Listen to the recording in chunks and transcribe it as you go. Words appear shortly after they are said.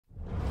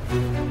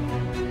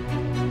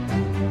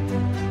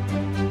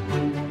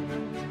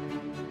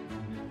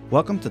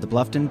Welcome to the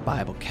Bluffton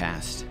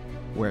Biblecast,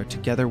 where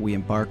together we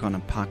embark on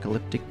an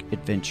apocalyptic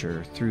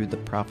adventure through the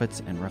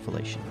prophets and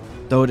Revelation.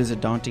 Though it is a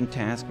daunting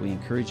task, we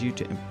encourage you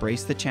to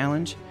embrace the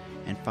challenge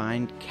and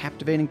find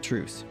captivating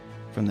truths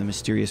from the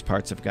mysterious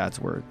parts of God's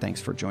Word. Thanks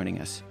for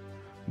joining us.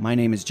 My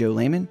name is Joe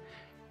Lehman,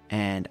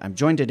 and I'm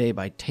joined today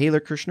by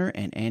Taylor Kirshner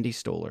and Andy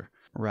Stoller.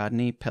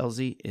 Rodney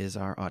Pelzy is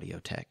our audio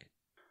tech.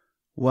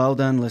 Well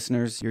done,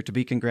 listeners. You're to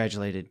be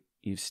congratulated.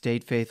 You've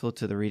stayed faithful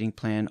to the reading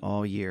plan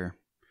all year.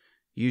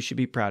 You should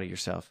be proud of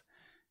yourself.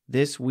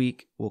 This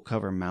week, we'll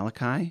cover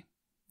Malachi,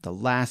 the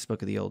last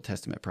book of the Old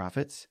Testament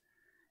prophets.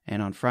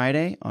 And on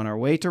Friday, on our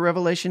way to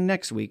Revelation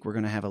next week, we're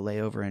going to have a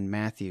layover in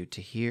Matthew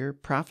to hear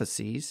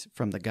prophecies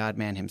from the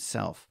God-man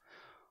himself,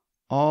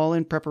 all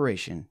in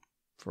preparation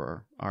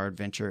for our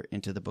adventure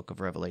into the book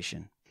of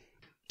Revelation.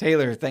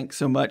 Taylor, thanks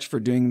so much for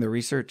doing the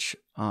research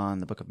on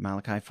the book of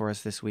Malachi for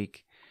us this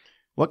week.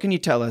 What can you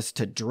tell us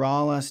to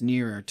draw us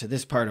nearer to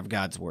this part of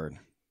God's Word?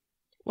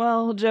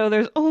 Well, Joe,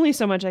 there's only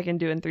so much I can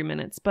do in 3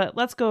 minutes, but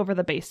let's go over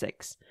the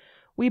basics.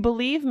 We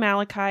believe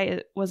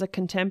Malachi was a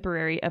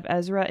contemporary of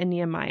Ezra and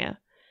Nehemiah.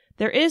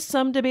 There is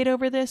some debate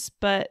over this,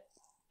 but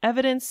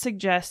evidence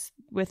suggests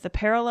with the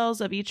parallels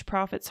of each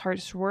prophet's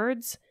harsh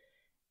words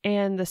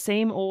and the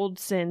same old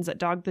sins that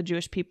dogged the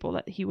Jewish people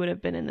that he would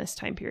have been in this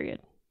time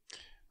period.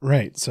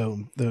 Right,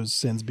 so those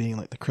sins being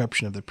like the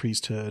corruption of the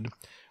priesthood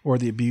or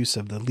the abuse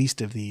of the least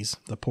of these,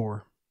 the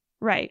poor.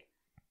 Right.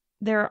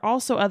 There are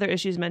also other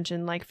issues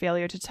mentioned like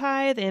failure to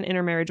tithe and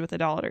intermarriage with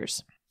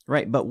idolaters.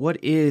 Right, but what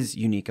is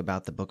unique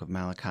about the book of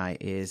Malachi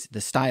is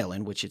the style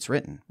in which it's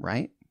written,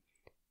 right?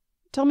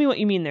 Tell me what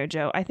you mean there,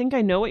 Joe. I think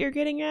I know what you're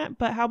getting at,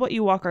 but how about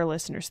you walk our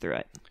listeners through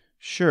it?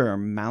 Sure,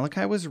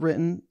 Malachi was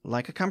written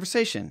like a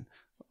conversation,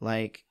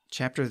 like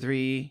chapter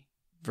 3,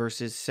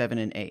 verses 7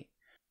 and 8.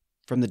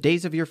 From the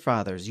days of your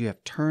fathers you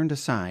have turned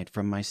aside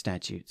from my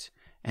statutes,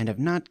 and have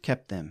not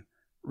kept them.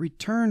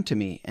 Return to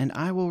me, and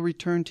I will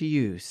return to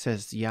you,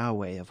 says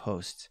Yahweh of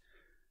hosts.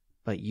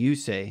 But you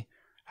say,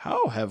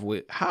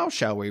 How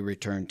shall we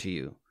return to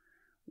you?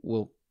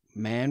 Will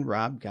man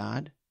rob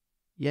God?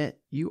 Yet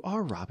you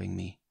are robbing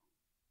me.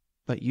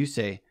 But you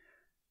say,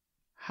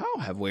 How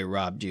have we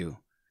robbed you?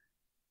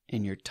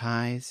 In your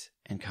tithes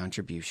and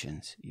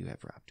contributions you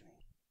have robbed me.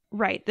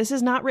 Right. This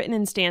is not written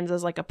in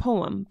stanzas like a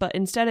poem, but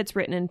instead it's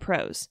written in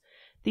prose.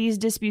 These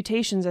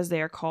disputations, as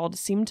they are called,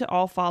 seem to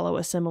all follow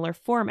a similar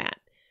format.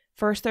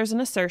 First, there's an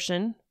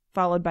assertion,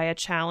 followed by a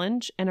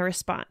challenge and a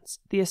response.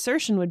 The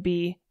assertion would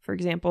be, for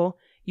example,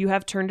 you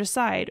have turned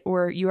aside,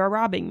 or you are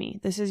robbing me.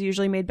 This is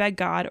usually made by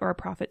God or a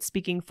prophet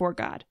speaking for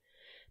God.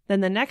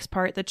 Then the next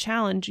part, the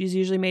challenge, is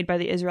usually made by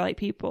the Israelite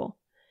people.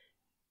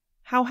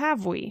 How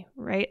have we,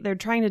 right? They're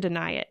trying to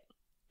deny it.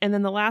 And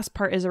then the last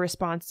part is a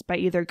response by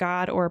either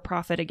God or a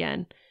prophet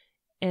again,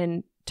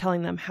 and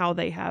telling them how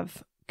they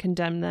have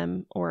condemned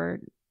them or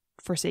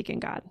forsaken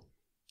God.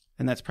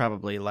 And that's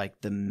probably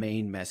like the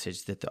main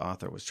message that the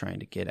author was trying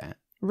to get at.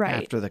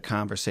 Right. After the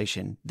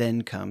conversation,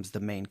 then comes the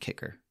main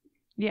kicker.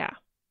 Yeah.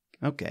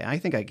 Okay, I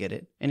think I get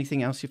it.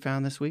 Anything else you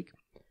found this week?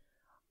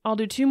 I'll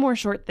do 2 more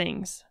short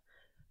things.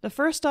 The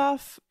first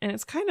off, and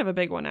it's kind of a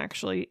big one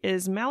actually,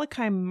 is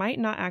Malachi might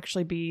not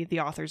actually be the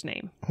author's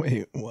name.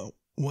 Wait,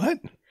 what?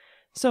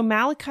 So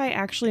Malachi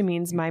actually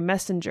means my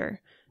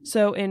messenger.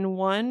 So in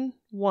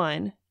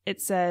 1:1,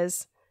 it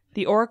says,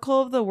 the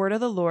oracle of the word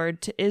of the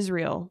Lord to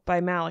Israel by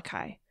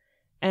Malachi.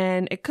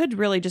 And it could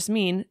really just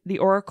mean the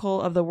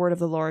oracle of the word of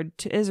the Lord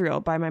to Israel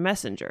by my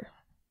messenger.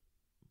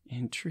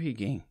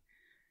 Intriguing.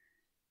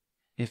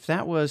 If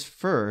that was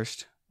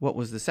first, what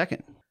was the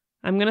second?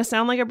 I'm going to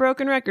sound like a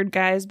broken record,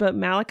 guys, but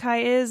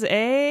Malachi is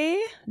a,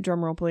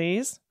 drumroll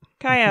please,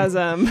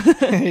 chiasm.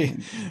 Hey,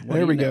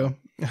 there we go.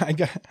 I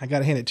got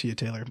to hand it to you,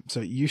 Taylor.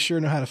 So you sure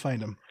know how to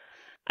find them.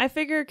 I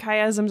figure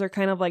chiasms are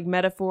kind of like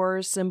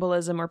metaphors,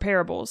 symbolism, or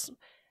parables.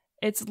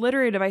 It's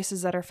literary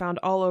devices that are found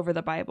all over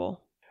the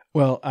Bible.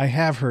 Well, I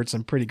have heard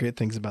some pretty great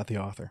things about the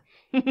author.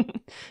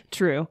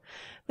 True.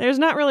 There's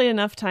not really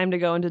enough time to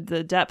go into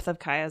the depth of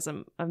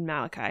chiasm of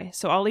Malachi,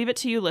 so I'll leave it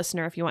to you,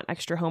 listener, if you want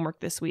extra homework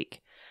this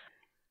week.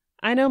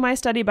 I know my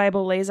study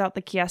Bible lays out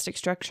the chiastic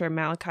structure of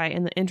Malachi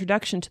in the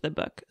introduction to the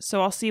book,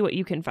 so I'll see what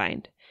you can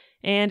find.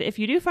 And if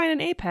you do find an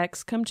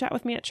apex, come chat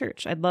with me at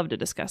church. I'd love to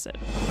discuss it.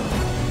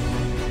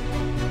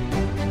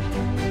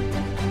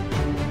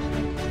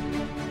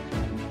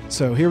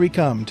 So here we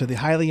come to the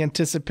highly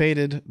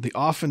anticipated, the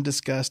often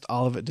discussed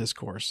Olivet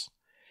Discourse.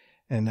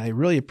 And I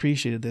really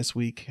appreciated this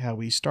week how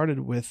we started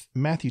with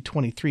Matthew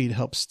 23 to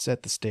help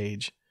set the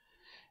stage.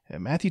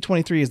 Matthew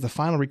 23 is the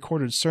final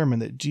recorded sermon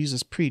that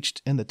Jesus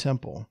preached in the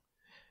temple,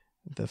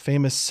 the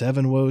famous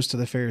 7 woes to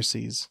the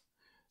Pharisees.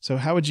 So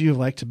how would you have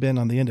liked to have been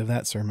on the end of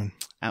that sermon?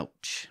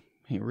 Ouch.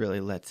 He really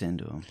lets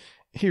into him.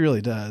 He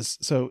really does.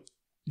 So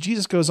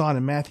Jesus goes on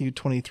in Matthew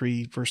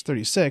 23, verse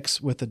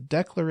 36, with a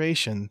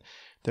declaration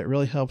that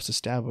really helps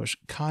establish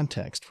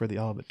context for the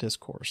Olivet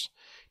Discourse.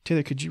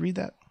 Taylor, could you read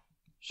that?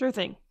 Sure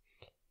thing.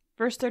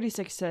 Verse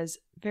 36 says,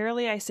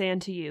 Verily I say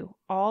unto you,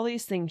 all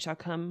these things shall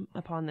come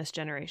upon this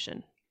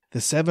generation.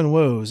 The 7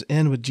 woes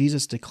end with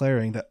Jesus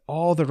declaring that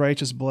all the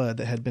righteous blood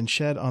that had been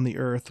shed on the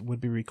earth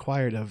would be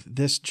required of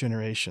this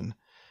generation.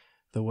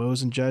 The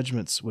woes and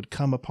judgments would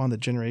come upon the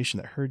generation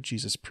that heard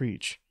Jesus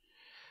preach.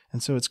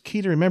 And so it's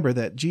key to remember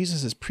that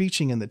Jesus is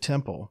preaching in the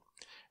temple.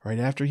 Right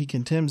after he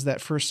condemns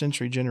that first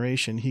century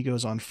generation, he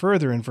goes on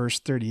further in verse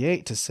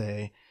 38 to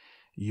say,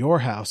 your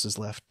house is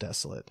left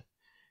desolate.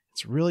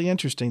 It's really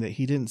interesting that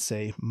he didn't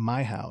say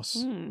my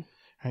house, right?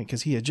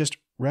 Because he had just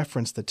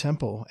referenced the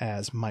temple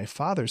as my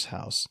Father's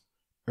house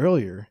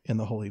earlier in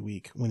the Holy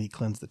Week when he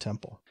cleansed the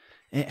temple.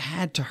 It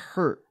had to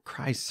hurt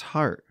Christ's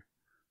heart.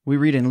 We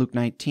read in Luke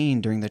 19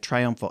 during the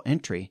triumphal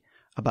entry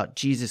about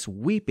Jesus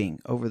weeping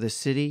over the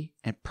city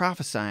and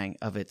prophesying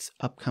of its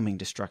upcoming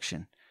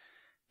destruction.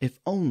 If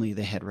only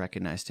they had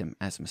recognized him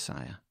as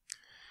Messiah.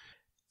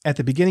 At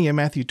the beginning of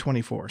Matthew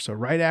 24, so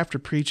right after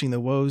preaching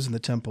the woes in the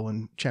temple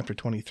in chapter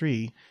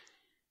 23,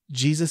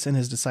 Jesus and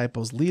his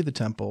disciples leave the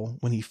temple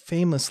when he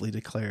famously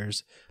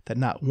declares that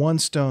not one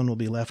stone will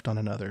be left on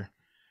another.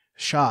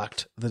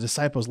 Shocked, the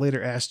disciples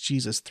later asked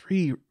Jesus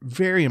 3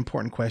 very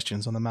important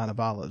questions on the Mount of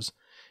Olives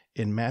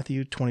in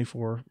Matthew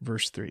 24,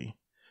 verse 3.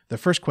 The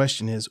first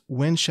question is,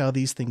 when shall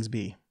these things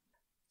be?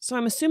 So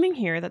I'm assuming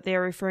here that they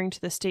are referring to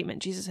the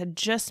statement Jesus had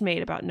just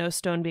made about no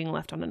stone being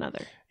left on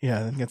another. Yeah,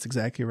 I think that's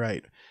exactly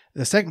right.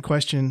 The second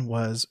question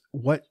was,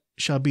 what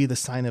shall be the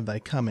sign of thy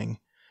coming?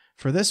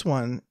 For this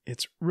one,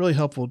 it's really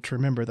helpful to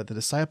remember that the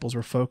disciples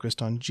were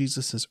focused on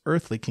Jesus'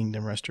 earthly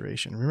kingdom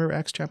restoration. Remember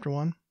Acts chapter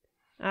 1?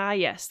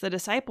 Yes. The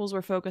disciples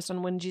were focused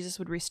on when Jesus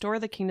would restore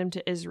the kingdom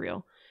to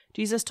Israel.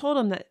 Jesus told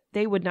them that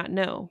they would not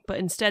know, but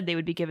instead they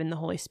would be given the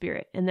Holy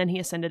Spirit, and then he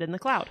ascended in the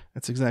cloud.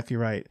 That's exactly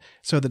right.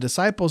 So the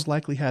disciples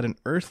likely had an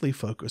earthly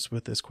focus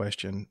with this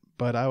question,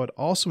 but I would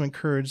also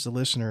encourage the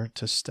listener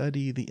to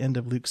study the end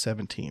of Luke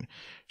 17,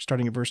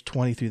 starting at verse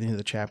 20 through the end of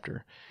the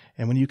chapter.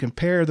 And when you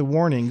compare the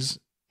warnings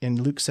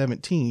in Luke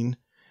 17,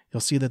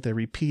 you'll see that they're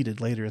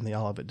repeated later in the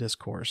Olivet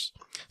Discourse.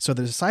 So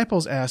the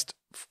disciples asked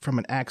from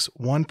an Acts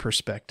 1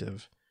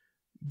 perspective,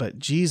 but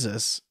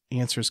Jesus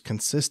answers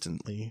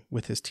consistently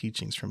with his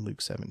teachings from Luke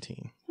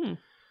 17.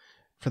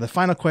 For the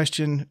final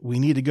question, we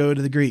need to go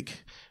to the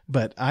Greek,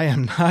 but I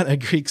am not a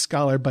Greek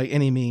scholar by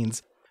any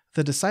means.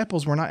 The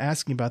disciples were not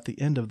asking about the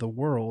end of the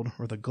world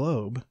or the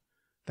globe.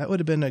 That would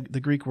have been the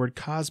Greek word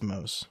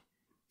cosmos.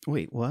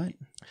 Wait, what?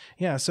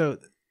 Yeah, so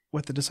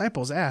what the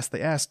disciples asked,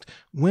 they asked,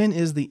 when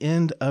is the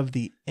end of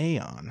the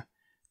aeon?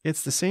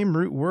 It's the same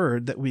root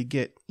word that we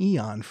get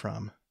eon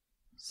from.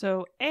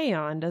 So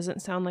aeon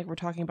doesn't sound like we're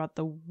talking about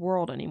the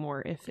world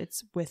anymore if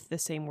it's with the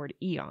same word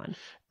eon.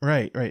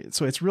 Right.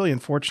 So it's really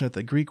unfortunate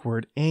the Greek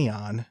word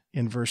aeon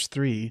in verse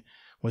 3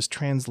 was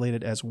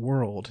translated as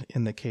world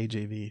in the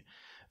KJV.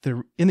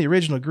 In the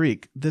original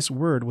Greek, this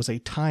word was a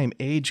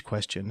time-age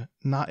question,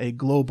 not a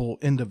global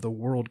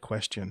end-of-the-world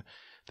question.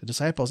 The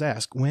disciples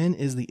ask, when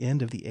is the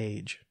end of the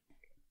age?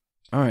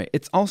 All right.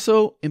 It's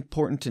also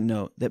important to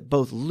note that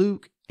both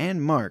Luke and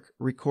Mark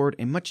record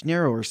a much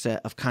narrower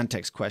set of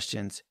context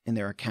questions in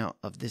their account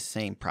of this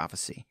same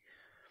prophecy.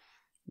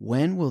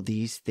 When will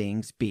these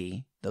things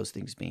be, those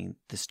things being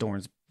the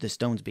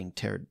stones being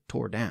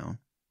tore down,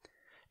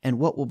 and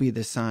what will be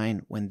the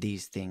sign when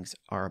these things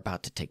are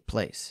about to take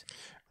place?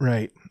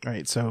 Right.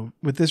 So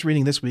with this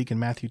reading this week in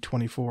Matthew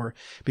 24,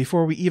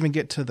 before we even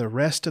get to the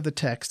rest of the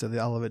text of the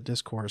Olivet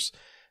Discourse,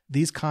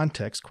 these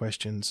context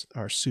questions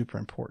are super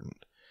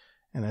important.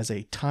 And as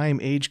a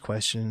time-age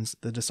questions,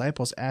 the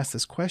disciples asked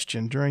this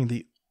question during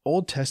the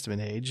Old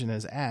Testament age, and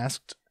as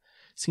asked,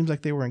 seems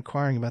like they were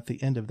inquiring about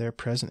the end of their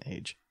present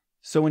age.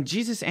 So when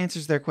Jesus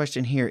answers their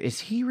question here,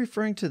 is he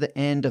referring to the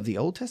end of the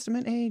Old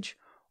Testament age,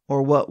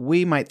 or what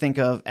we might think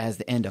of as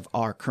the end of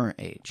our current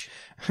age?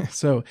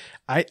 So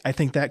I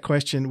think that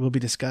question will be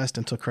discussed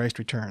until Christ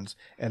returns,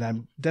 and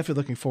I'm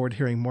definitely looking forward to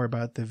hearing more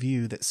about the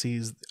view that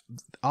sees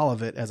all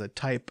of it as a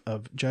type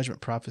of judgment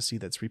prophecy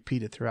that's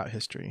repeated throughout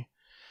history.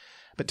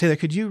 But Taylor,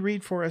 could you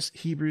read for us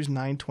Hebrews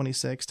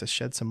 9:26 to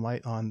shed some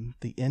light on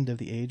the end of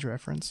the age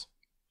reference?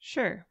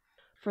 Sure.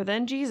 For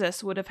then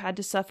Jesus would have had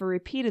to suffer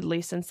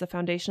repeatedly since the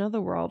foundation of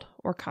the world,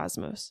 or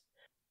cosmos.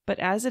 But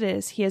as it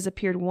is, he has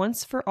appeared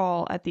once for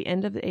all at the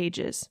end of the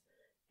ages,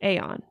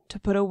 aeon, to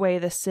put away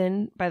the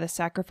sin by the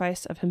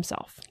sacrifice of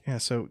himself. Yeah,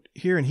 so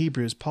here in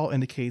Hebrews, Paul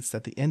indicates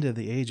that the end of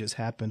the ages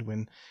happened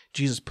when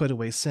Jesus put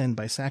away sin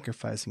by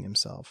sacrificing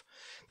himself.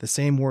 The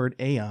same word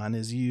aeon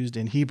is used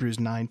in Hebrews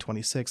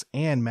 9:26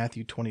 and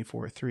Matthew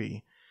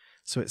 24:3.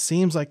 So it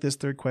seems like this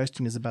third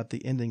question is about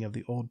the ending of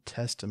the Old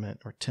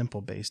Testament or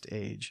temple-based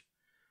age.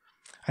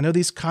 I know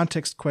these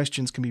context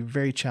questions can be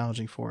very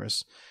challenging for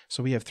us,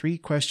 so we have 3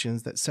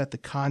 questions that set the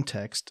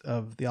context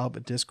of the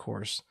Olivet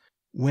Discourse.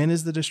 When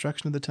is the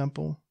destruction of the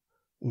temple?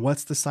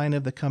 What's the sign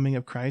of the coming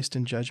of Christ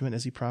in judgment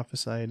as he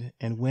prophesied?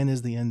 And when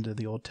is the end of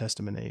the Old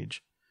Testament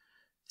age?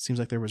 It seems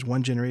like there was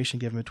one generation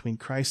given between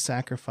Christ's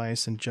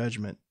sacrifice and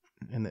judgment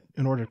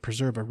in order to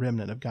preserve a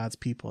remnant of God's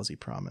people as he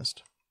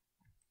promised.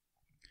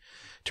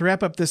 To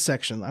wrap up this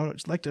section, I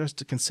would like us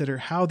to consider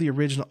how the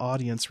original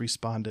audience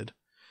responded.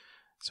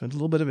 So a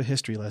little bit of a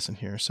history lesson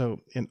here.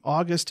 So in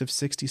August of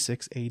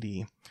 66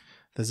 AD,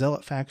 the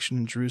Zealot faction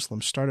in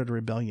Jerusalem started a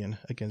rebellion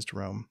against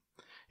Rome.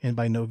 And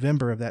by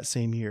November of that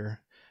same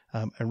year,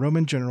 a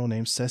Roman general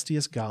named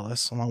Cestius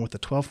Gallus, along with the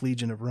 12th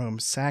Legion of Rome,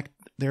 sacked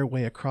their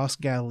way across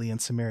Galilee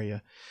and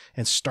Samaria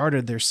and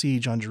started their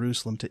siege on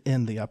Jerusalem to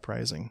end the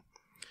uprising.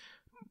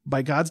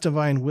 By God's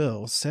divine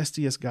will,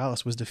 Cestius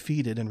Gallus was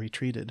defeated and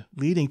retreated,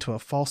 leading to a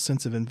false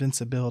sense of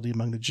invincibility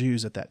among the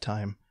Jews at that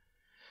time.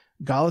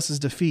 Gallus's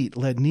defeat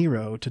led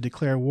Nero to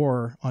declare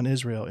war on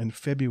Israel in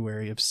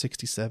February of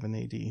 67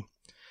 AD.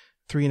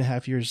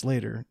 3.5 years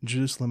later,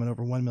 Jerusalem and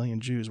over 1 million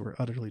Jews were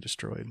utterly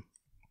destroyed.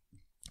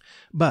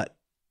 But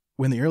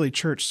when the early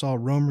church saw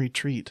Rome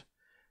retreat,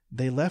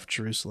 they left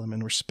Jerusalem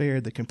and were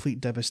spared the complete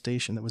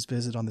devastation that was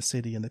visited on the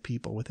city and the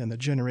people within the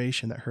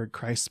generation that heard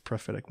Christ's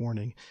prophetic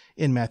warning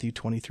in Matthew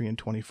 23 and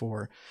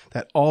 24,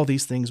 that all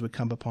these things would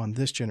come upon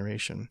this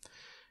generation.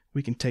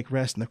 We can take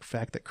rest in the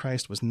fact that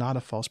Christ was not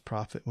a false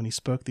prophet when he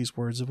spoke these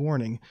words of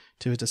warning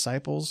to his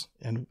disciples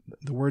and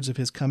the words of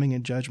his coming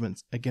and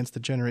judgments against the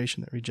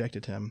generation that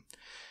rejected him.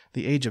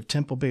 The age of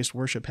temple-based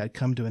worship had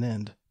come to an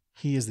end.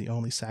 He is the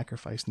only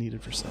sacrifice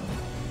needed for sin.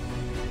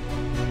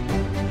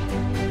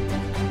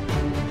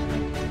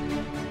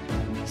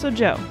 So,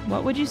 Joe,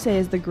 what would you say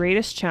is the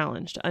greatest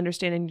challenge to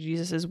understanding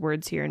Jesus'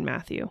 words here in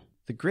Matthew?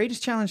 The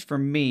greatest challenge for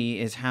me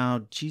is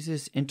how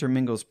Jesus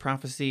intermingles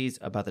prophecies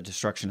about the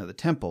destruction of the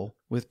temple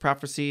with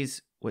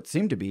prophecies, what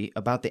seem to be,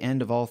 about the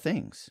end of all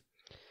things.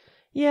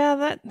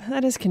 Yeah,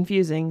 that is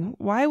confusing.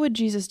 Why would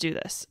Jesus do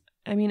this?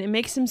 I mean, it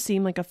makes him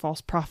seem like a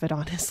false prophet,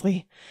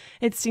 honestly.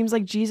 It seems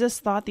like Jesus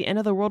thought the end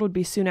of the world would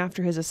be soon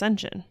after his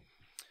ascension.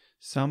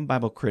 Some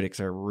Bible critics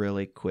are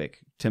really quick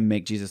to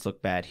make Jesus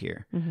look bad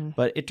here. Mm-hmm.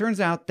 But it turns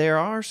out there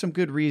are some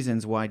good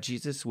reasons why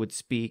Jesus would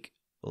speak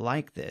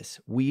like this,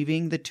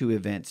 weaving the two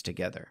events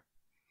together.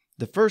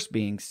 The first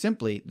being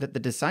simply that the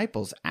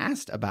disciples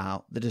asked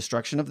about the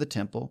destruction of the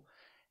temple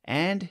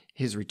and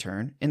his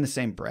return in the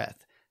same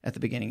breath at the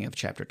beginning of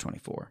chapter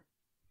 24.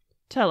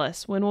 Tell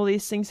us, when will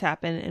these things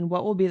happen, and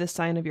what will be the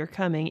sign of your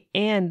coming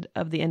and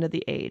of the end of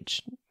the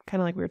age?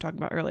 Kind of like we were talking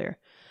about earlier.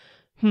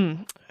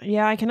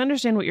 Yeah, I can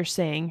understand what you're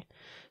saying.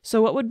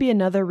 So what would be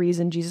another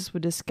reason Jesus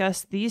would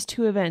discuss these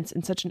two events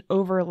in such an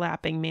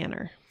overlapping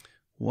manner?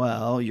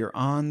 Well, you're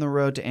on the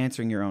road to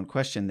answering your own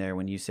question there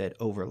when you said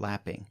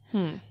overlapping.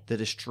 The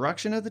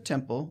destruction of the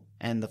temple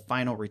and the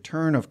final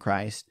return of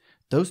Christ,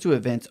 those two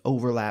events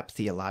overlap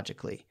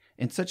theologically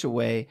in such a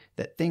way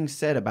that things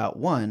said about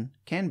one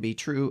can be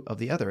true of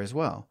the other as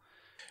well.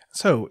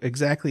 So,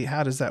 exactly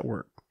how does that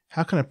work?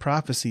 How can a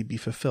prophecy be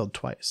fulfilled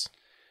twice?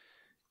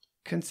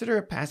 Consider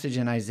a passage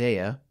in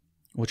Isaiah,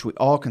 which we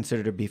all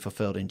consider to be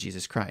fulfilled in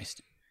Jesus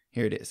Christ.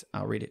 Here it is.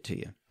 I'll read it to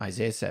you.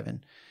 Isaiah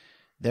 7.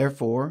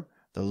 Therefore,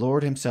 the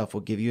Lord himself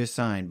will give you a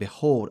sign.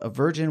 Behold, a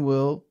virgin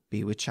will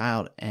be with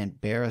child and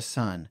bear a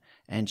son,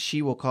 and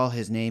she will call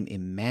his name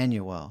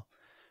Emmanuel.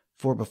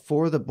 For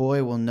before the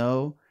boy will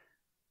know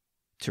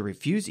to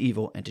refuse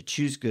evil and to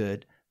choose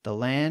good, the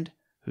land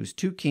whose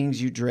two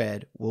kings you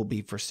dread will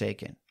be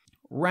forsaken.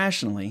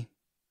 Rationally,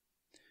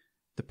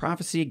 the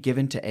prophecy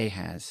given to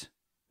Ahaz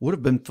would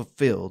have been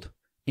fulfilled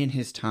in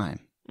his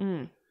time.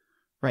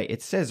 Right.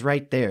 It says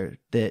right there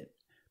that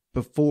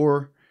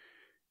before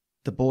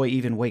the boy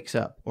even wakes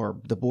up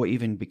or the boy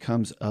even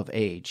becomes of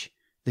age,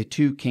 the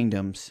two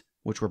kingdoms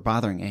which were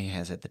bothering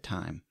Ahaz at the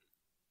time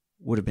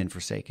would have been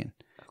forsaken.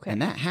 Okay.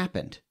 And that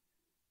happened.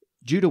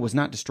 Judah was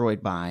not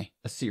destroyed by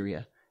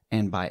Assyria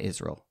and by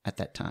Israel at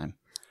that time.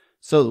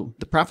 So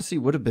the prophecy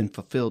would have been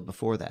fulfilled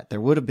before that.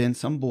 There would have been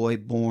some boy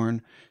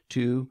born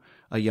to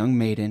a young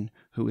maiden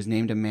who was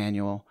named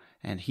Emmanuel,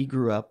 and he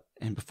grew up,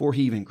 and before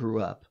he even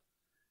grew up,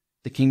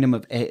 the kingdom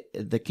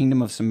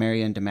of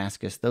Samaria and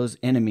Damascus, those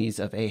enemies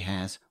of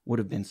Ahaz, would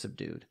have been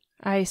subdued.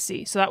 I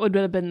see. So that would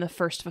have been the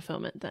first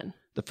fulfillment then.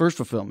 The first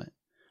fulfillment.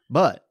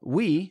 But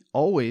we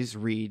always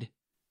read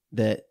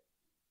that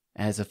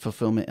as a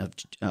fulfillment of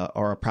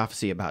or a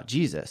prophecy about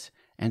Jesus,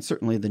 and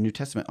certainly the New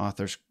Testament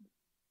authors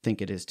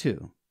think it is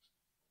too.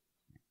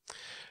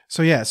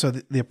 So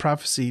the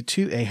prophecy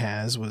to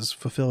Ahaz was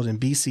fulfilled in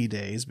BC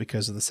days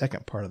because of the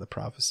second part of the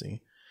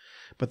prophecy.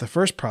 But the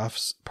first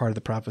part of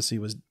the prophecy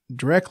was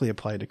directly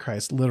applied to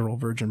Christ's literal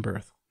virgin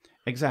birth.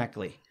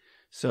 Exactly.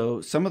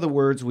 So some of the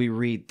words we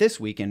read this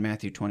week in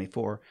Matthew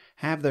 24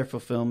 have their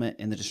fulfillment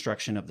in the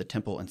destruction of the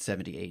temple in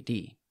 70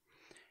 AD.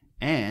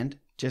 And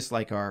just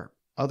like our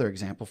other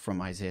example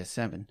from Isaiah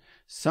 7,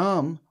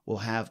 some will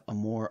have a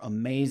more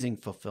amazing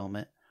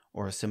fulfillment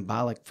or a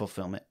symbolic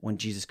fulfillment when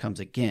Jesus comes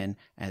again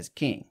as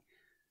king.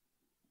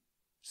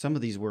 Some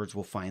of these words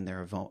will find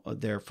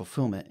their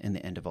fulfillment in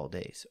the end of all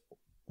days,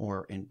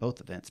 or in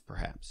both events,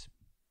 perhaps.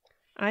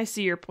 I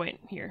see your point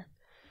here.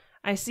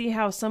 I see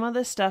how some of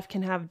this stuff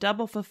can have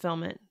double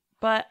fulfillment,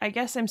 but I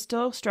guess I'm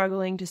still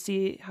struggling to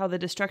see how the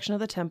destruction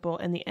of the temple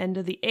and the end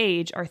of the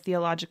age are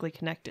theologically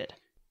connected.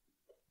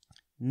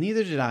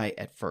 Neither did I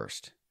at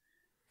first.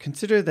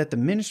 Consider that the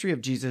ministry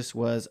of Jesus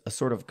was a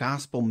sort of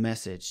gospel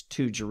message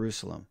to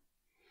Jerusalem.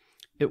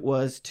 It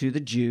was to the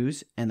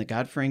Jews and the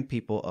God-fearing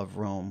people of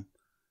Rome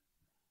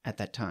at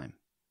that time.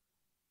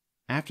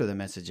 after the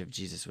message of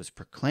Jesus was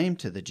proclaimed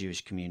to the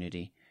Jewish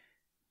community,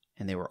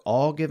 and they were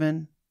all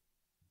given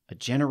a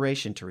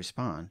generation to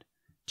respond,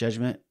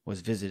 judgment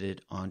was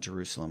visited on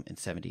Jerusalem in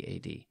 70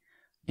 AD.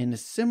 In a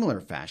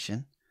similar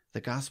fashion, the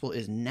gospel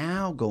is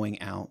now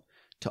going out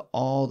to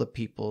all the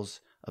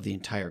peoples of the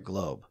entire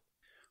globe.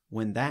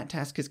 When that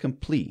task is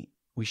complete,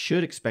 we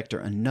should expect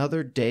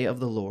another day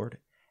of the Lord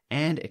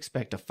and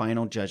expect a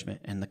final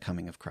judgment and the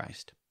coming of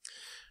Christ.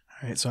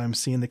 All right, so I'm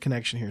seeing the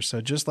connection here.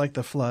 So just like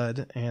the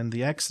flood and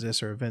the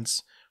Exodus are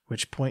events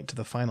which point to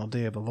the final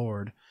day of the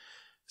Lord,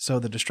 so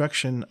the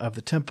destruction of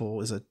the temple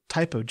is a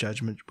type of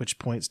judgment which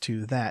points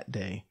to that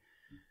day.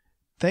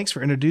 Thanks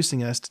for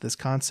introducing us to this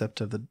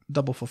concept of the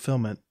double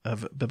fulfillment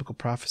of biblical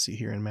prophecy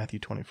here in Matthew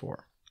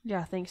 24.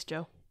 Yeah, thanks,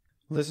 Joe.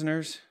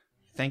 Listeners,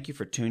 thank you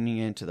for tuning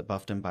in to the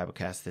Buffton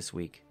Biblecast this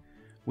week.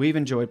 We've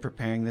enjoyed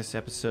preparing this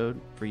episode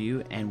for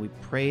you, and we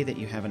pray that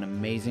you have an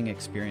amazing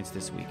experience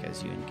this week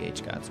as you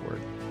engage God's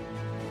Word.